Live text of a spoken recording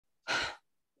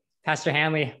Pastor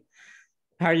Hanley,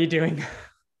 how are you doing?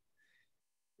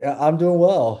 Yeah, I'm doing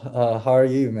well. How are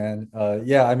you, man?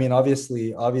 Yeah, I mean,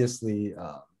 obviously,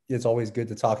 it's always good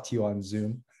to talk to you on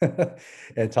Zoom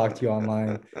and talk to you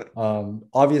online.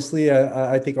 Obviously,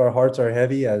 I think our hearts are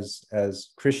heavy as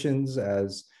Christians,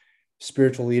 as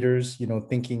spiritual leaders.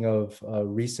 Thinking of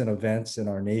recent events in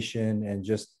our nation and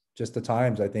just the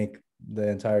times. I think the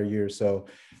entire year. So,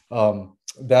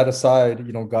 that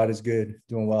aside, God is good,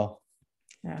 doing well.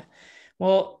 Yeah.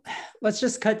 Well, let's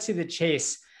just cut to the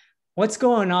chase. What's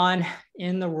going on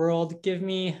in the world? Give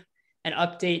me an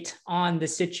update on the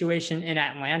situation in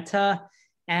Atlanta.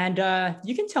 And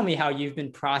you can tell me how you've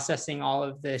been processing all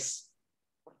of this.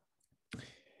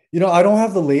 I don't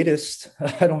have the latest.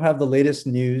 I don't have the latest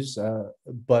news,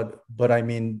 but I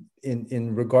mean,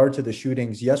 in regard to the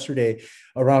shootings yesterday,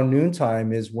 around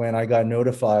noontime is when I got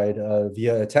notified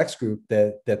via a text group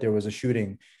that there was a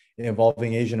shooting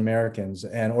involving Asian Americans,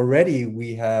 and already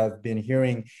we have been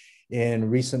hearing in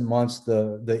recent months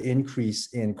the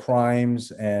increase in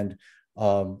crimes and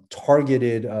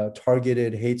targeted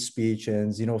hate speech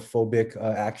and xenophobic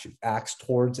acts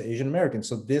towards Asian Americans.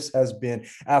 So this has been,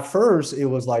 at first it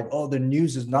was like, oh, the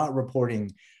news is not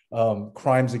reporting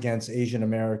crimes against Asian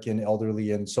American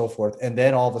elderly and so forth, and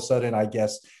then all of a sudden, I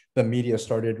guess the media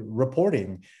started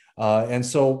reporting. And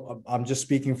so I'm just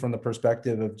speaking from the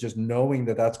perspective of just knowing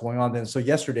that that's going on. Then so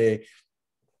yesterday,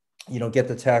 get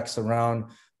the text around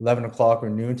 11 o'clock or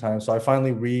noontime. So I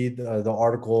finally read the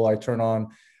article. I turn on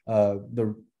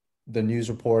the news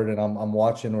report, and I'm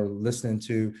watching or listening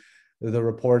to the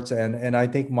reports. And I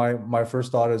think my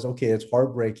first thought is, okay, it's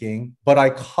heartbreaking, but I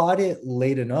caught it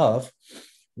late enough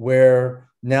where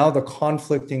now the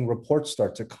conflicting reports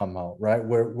start to come out, right?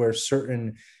 Where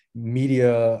certain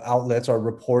media outlets are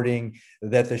reporting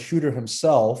that the shooter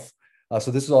himself, so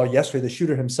this is all yesterday. The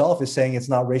shooter himself is saying it's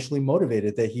not racially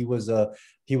motivated, that he was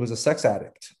a sex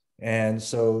addict, and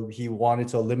so he wanted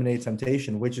to eliminate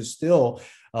temptation, which is still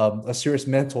a serious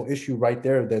mental issue right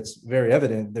there. That's very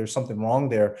evident. There's something wrong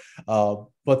there.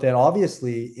 But then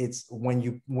obviously, it's when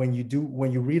you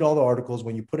read all the articles,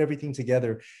 when you put everything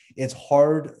together, it's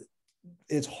hard.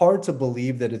 It's hard to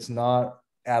believe that it's not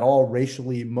at all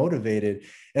racially motivated.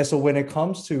 And so when it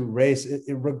comes to race,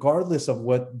 regardless of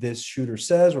what this shooter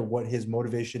says or what his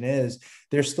motivation is,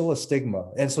 there's still a stigma.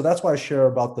 And so that's why I share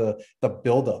about the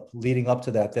buildup leading up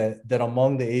to that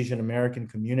among the Asian American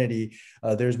community,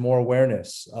 there's more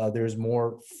awareness, there's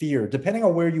more fear, depending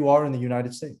on where you are in the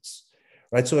United States.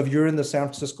 Right. So if you're in the San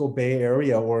Francisco Bay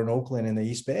Area or in Oakland in the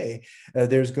East Bay,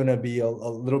 there's going to be a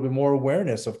little bit more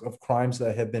awareness of crimes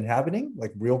that have been happening,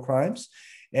 like real crimes,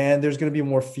 and there's going to be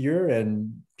more fear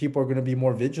and people are going to be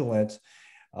more vigilant.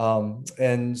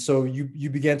 And so you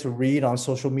began to read on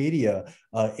social media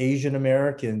Asian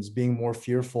Americans being more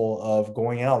fearful of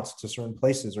going out to certain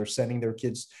places or sending their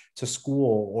kids to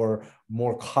school, or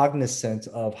more cognizant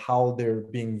of how they're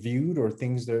being viewed or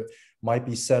things that might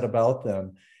be said about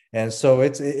them. And so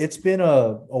it's been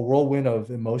a whirlwind of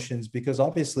emotions, because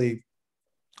obviously,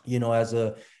 as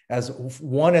an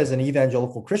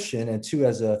evangelical Christian, and two,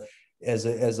 as a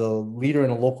leader in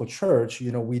a local church,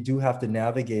 we do have to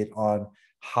navigate on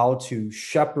how to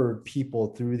shepherd people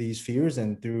through these fears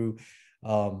and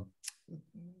um,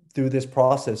 through this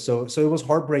process. So it was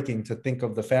heartbreaking to think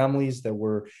of the families that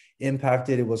were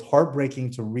impacted. It was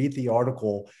heartbreaking to read the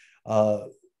article.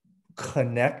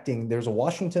 Connecting, there's a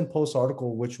Washington Post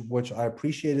article, which I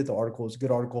appreciated. The article was a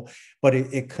good article, but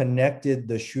it connected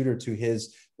the shooter to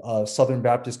his Southern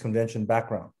Baptist Convention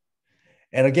background.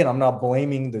 And again, I'm not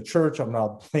blaming the church, I'm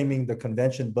not blaming the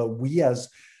convention, but we as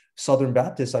Southern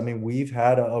Baptists, I mean, we've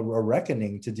had a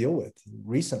reckoning to deal with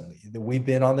recently. We've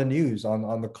been on the news,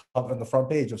 on the front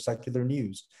page of secular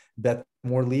news, Beth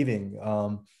Moore leaving,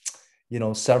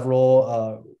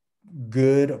 several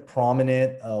good,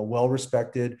 prominent,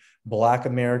 well-respected Black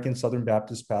American Southern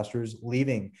Baptist pastors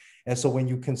leaving. And so when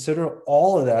you consider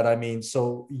all of that, I mean,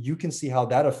 so you can see how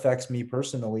that affects me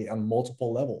personally on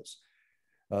multiple levels.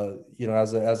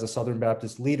 As a Southern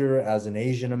Baptist leader, as an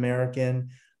Asian American,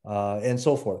 and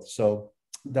so forth. So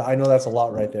I know that's a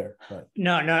lot right there, but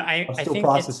No, I'm I still think it's,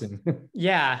 processing.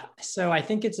 yeah. So I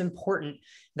think it's important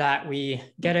that we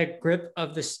get a grip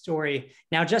of the story.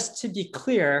 Now, just to be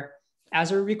clear,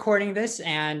 as we're recording this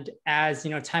and as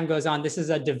time goes on, this is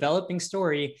a developing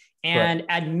story. Correct. And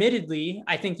admittedly,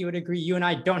 I think you would agree, you and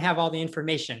I don't have all the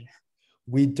information.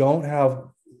 We don't have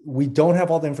we don't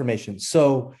have all the information.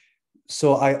 So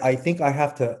I think I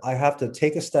have to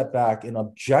take a step back and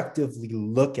objectively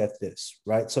look at this,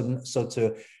 right? So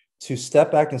to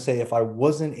step back and say, if I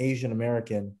wasn't Asian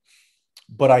American,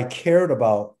 but I cared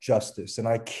about justice and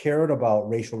I cared about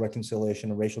racial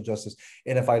reconciliation and racial justice.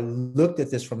 And if I looked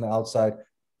at this from the outside,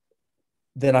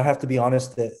 then I have to be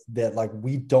honest that like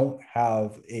we don't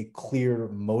have a clear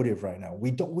motive right now.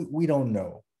 We don't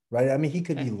know, right? I mean, he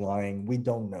could be lying. We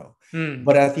don't know.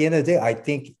 But at the end of the day, I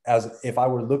think as if I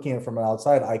were looking at it from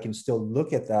outside, I can still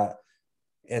look at that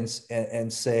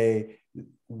and say,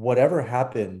 whatever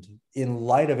happened, in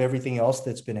light of everything else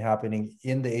that's been happening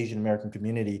in the Asian American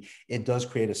community, it does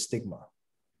create a stigma.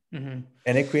 And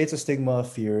it creates a stigma of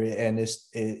fear, and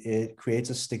it creates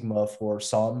a stigma for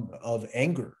some of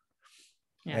anger.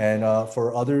 And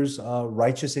for others,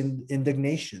 righteous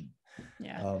indignation.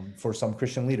 For some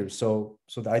Christian leaders. So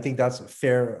I think that's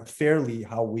fairly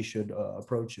how we should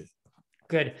approach it.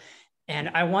 Good. And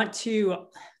I want to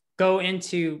go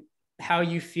into how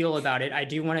you feel about it. I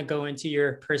do want to go into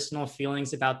your personal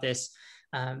feelings about this,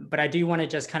 but I do want to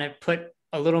just kind of put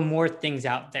a little more things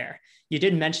out there. You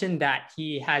did mention that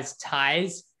he has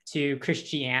ties to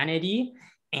Christianity,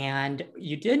 and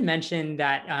you did mention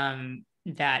that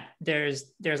that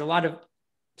there's a lot of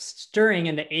stirring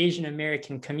in the Asian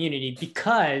American community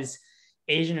because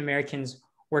Asian Americans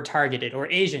were targeted, or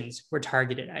Asians were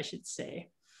targeted, I should say.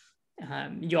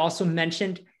 You also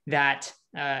mentioned that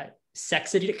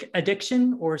sex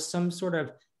addiction or some sort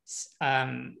of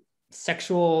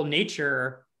sexual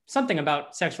nature, something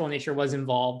about sexual nature was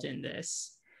involved in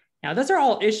this. Now, those are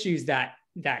all issues that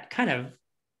kind of,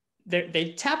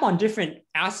 they tap on different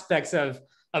aspects of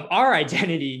our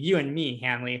identity, you and me,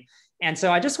 Hanley. And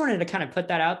so I just wanted to kind of put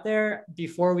that out there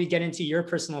before we get into your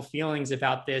personal feelings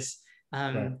about this,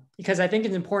 right. Because I think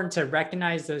it's important to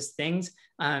recognize those things.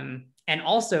 And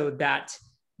also that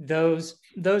those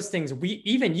things,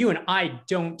 even you and I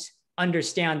don't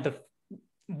understand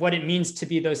what it means to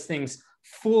be those things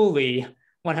fully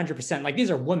 100%. Like, these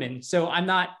are women. So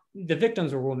the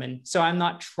victims were women. So I'm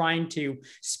not trying to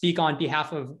speak on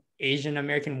behalf of Asian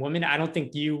American women. I don't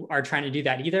think you are trying to do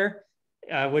that either.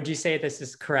 Would you say this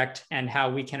is correct, and how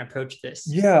we can approach this?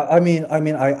 Yeah,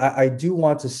 I do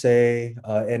want to say,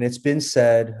 and it's been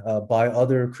said by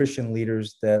other Christian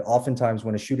leaders, that oftentimes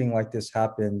when a shooting like this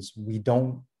happens,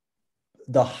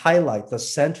 the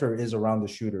center is around the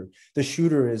shooter. The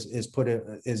shooter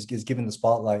is given the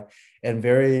spotlight, and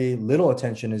very little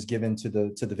attention is given to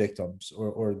the victims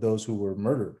or those who were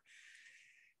murdered.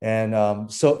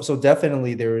 And so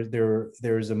definitely there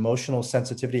is emotional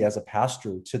sensitivity as a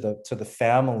pastor to the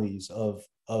families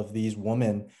of these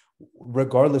women,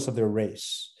 regardless of their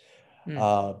race.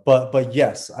 But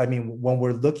yes, I mean, when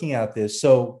we're looking at this,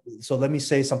 so let me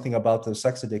say something about the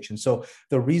sex addiction. So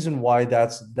the reason why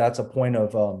that's a point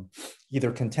of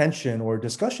either contention or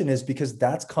discussion is because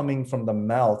that's coming from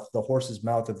the horse's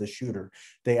mouth of the shooter.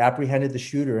 They apprehended the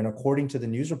shooter, and according to the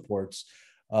news reports,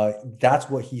 that's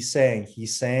what he's saying.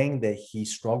 He's saying that he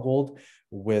struggled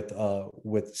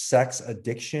with sex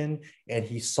addiction, and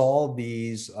he saw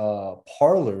these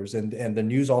parlors, and the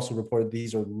news also reported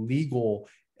these are legal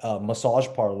massage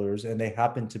parlors, and they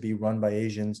happen to be run by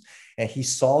Asians, and he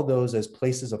saw those as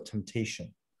places of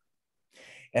temptation.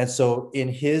 And so in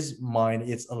his mind,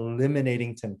 it's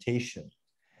eliminating temptation.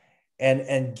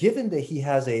 And given that he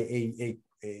has a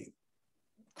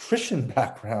Christian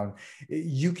background,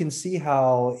 you can see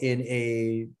how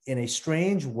in a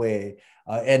strange way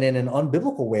and in an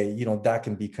unbiblical way, that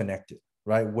can be connected,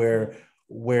 right?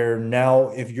 Where now,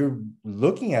 if you're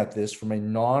looking at this from a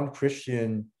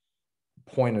non-Christian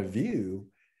point of view,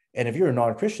 and if you're a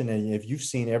non-Christian and if you've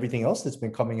seen everything else that's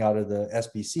been coming out of the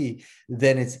SBC,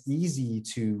 then it's easy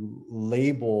to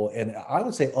label, and I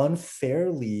would say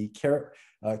unfairly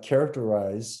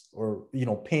characterize or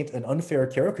paint an unfair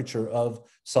caricature of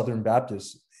Southern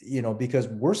Baptists, because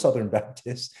we're Southern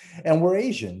Baptists and we're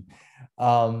Asian.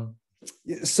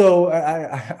 So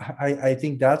I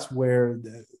think that's where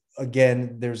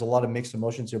again there's a lot of mixed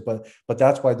emotions here, but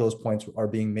that's why those points are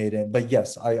being made. But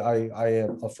yes, I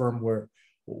affirm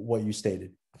what you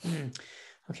stated.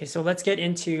 Okay, so let's get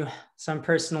into some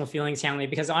personal feelings, Hanley,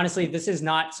 because honestly, this is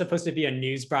not supposed to be a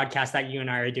news broadcast that you and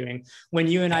I are doing. When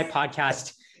you and I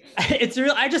podcast, it's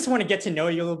real. I just want to get to know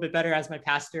you a little bit better as my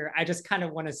pastor. I just kind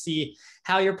of want to see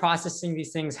how you're processing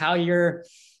these things, how you're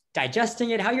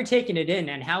digesting it, how you're taking it in,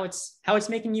 and how it's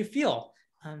making you feel.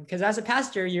 Because as a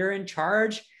pastor, you're in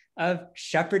charge of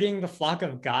shepherding the flock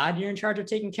of God. You're in charge of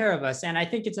taking care of us. And I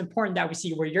think it's important that we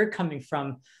see where you're coming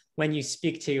from when you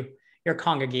speak to your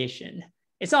congregation.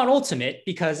 It's not ultimate,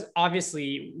 because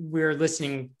obviously we're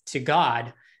listening to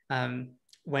God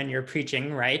when you're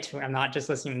preaching, right? I'm not just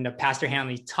listening to Pastor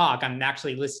Hanley talk. I'm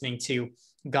actually listening to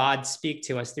God speak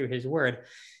to us through his word.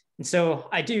 And so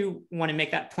I do want to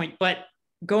make that point. But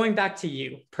going back to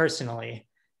you personally,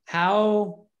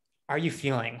 how are you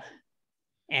feeling?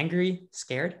 Angry,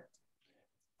 scared?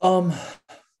 Um,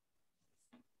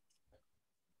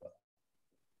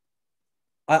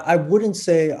 I wouldn't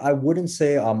say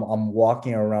I'm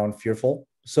walking around fearful.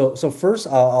 So first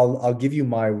I'll give you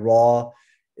my raw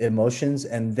emotions,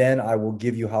 and then I will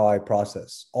give you how I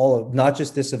process all of, not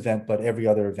just this event but every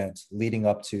other event leading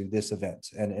up to this event.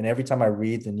 And every time I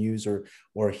read the news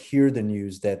or hear the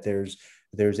news that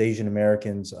there's Asian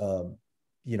Americans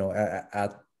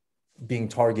at being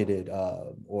targeted,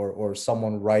 or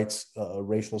someone writes a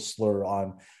racial slur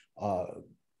uh,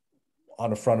 on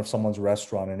the front of someone's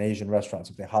restaurant, an Asian restaurant,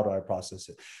 something. How do I process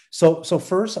it? So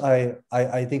first,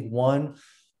 I think one,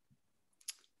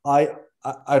 I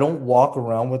I don't walk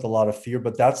around with a lot of fear,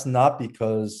 but that's not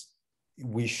because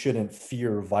we shouldn't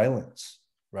fear violence,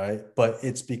 right? But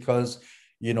it's because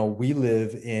we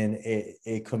live in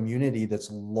a community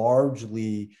that's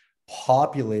largely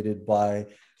populated by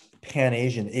Pan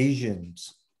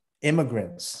Asians,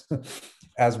 immigrants,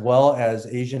 as well as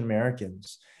Asian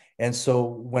Americans. And so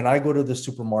when I go to the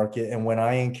supermarket and when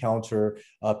I encounter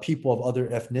people of other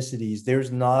ethnicities,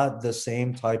 there's not the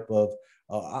same type of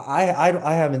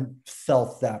I haven't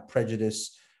felt that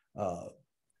prejudice, uh,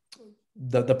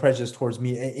 the prejudice towards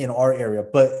me in our area.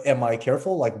 But am I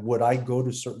careful? Like, would I go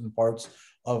to certain parts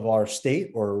of our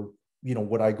state, or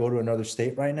would I go to another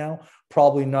state right now?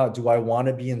 Probably not. Do I want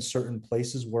to be in certain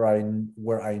places where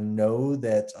I know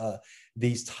that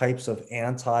these types of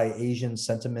anti-Asian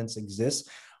sentiments exist?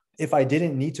 If I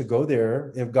didn't need to go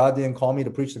there, if God didn't call me to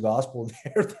preach the gospel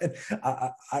there, then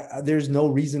there's no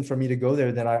reason for me to go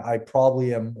there. Then I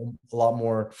probably am a lot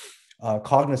more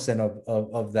cognizant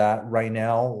of that right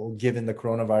now, given the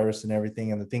coronavirus and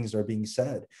everything and the things that are being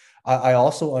said. I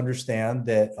also understand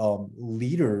that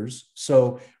leaders,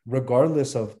 so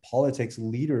regardless of politics,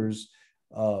 leaders,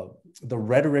 uh, the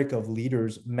rhetoric of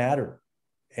leaders matter.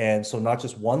 And so not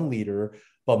just one leader,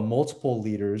 but multiple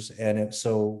leaders.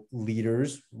 So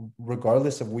leaders,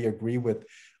 regardless if we agree with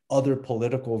other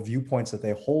political viewpoints that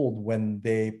they hold, when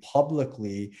they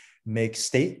publicly make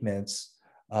statements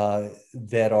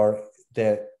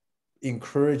that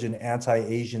encourage an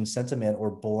anti-Asian sentiment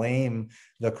or blame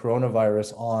the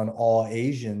coronavirus on all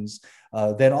Asians,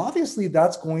 then obviously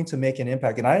that's going to make an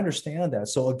impact. And I understand that.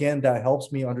 So again, that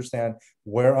helps me understand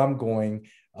where I'm going.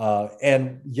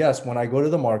 And yes, when I go to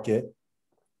the market,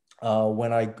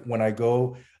 when I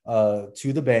go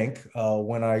to the bank,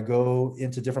 when I go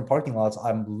into different parking lots,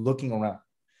 I'm looking around.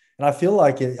 And I feel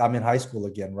like I'm in high school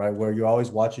again, right? Where you're always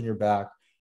watching your back,